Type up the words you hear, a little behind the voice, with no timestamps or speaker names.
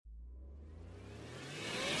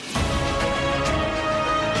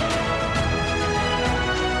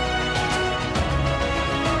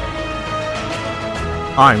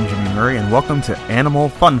I'm Jimmy Murray, and welcome to Animal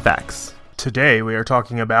Fun Facts. Today we are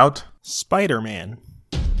talking about Spider-Man.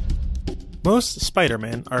 Most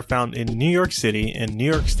Spider-Men are found in New York City and New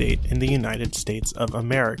York State in the United States of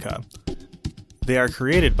America. They are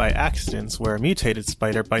created by accidents where a mutated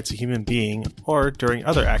spider bites a human being or during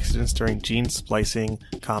other accidents during gene splicing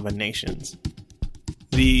combinations.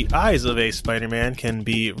 The eyes of a Spider-Man can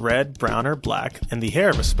be red, brown, or black, and the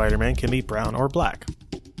hair of a Spider-Man can be brown or black.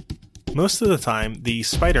 Most of the time, the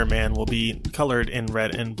Spider-Man will be colored in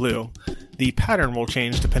red and blue. The pattern will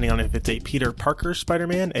change depending on if it's a Peter Parker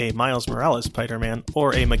Spider-Man, a Miles Morales Spider-Man,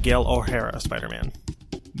 or a Miguel O'Hara Spider-Man.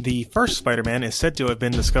 The first Spider-Man is said to have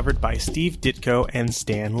been discovered by Steve Ditko and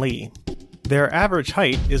Stan Lee. Their average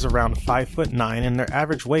height is around 5'9", and their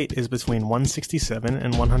average weight is between 167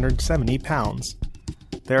 and 170 pounds.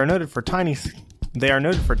 They are noted for tiny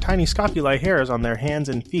scapulae hairs on their hands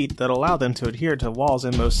and feet that allow them to adhere to walls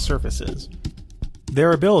and most surfaces.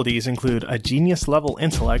 Their abilities include a genius-level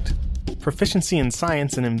intellect, proficiency in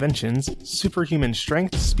science and inventions, superhuman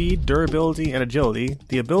strength, speed, durability, and agility,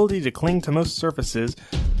 the ability to cling to most surfaces,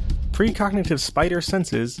 precognitive spider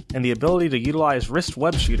senses, and the ability to utilize wrist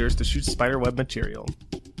web shooters to shoot spiderweb material.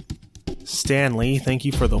 Stan Lee, thank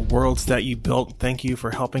you for the worlds that you built, thank you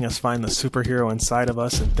for helping us find the superhero inside of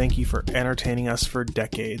us, and thank you for entertaining us for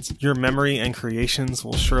decades. Your memory and creations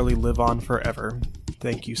will surely live on forever.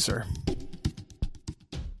 Thank you, sir.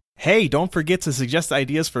 Hey, don't forget to suggest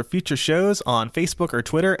ideas for future shows on Facebook or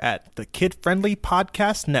Twitter at the Kid Friendly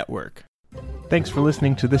Podcast Network. Thanks for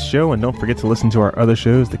listening to this show, and don't forget to listen to our other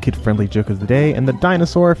shows, the Kid Friendly Joke of the Day and the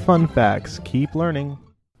Dinosaur Fun Facts. Keep learning.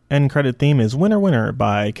 End credit theme is Winner Winner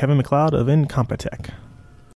by Kevin MacLeod of Incompetech.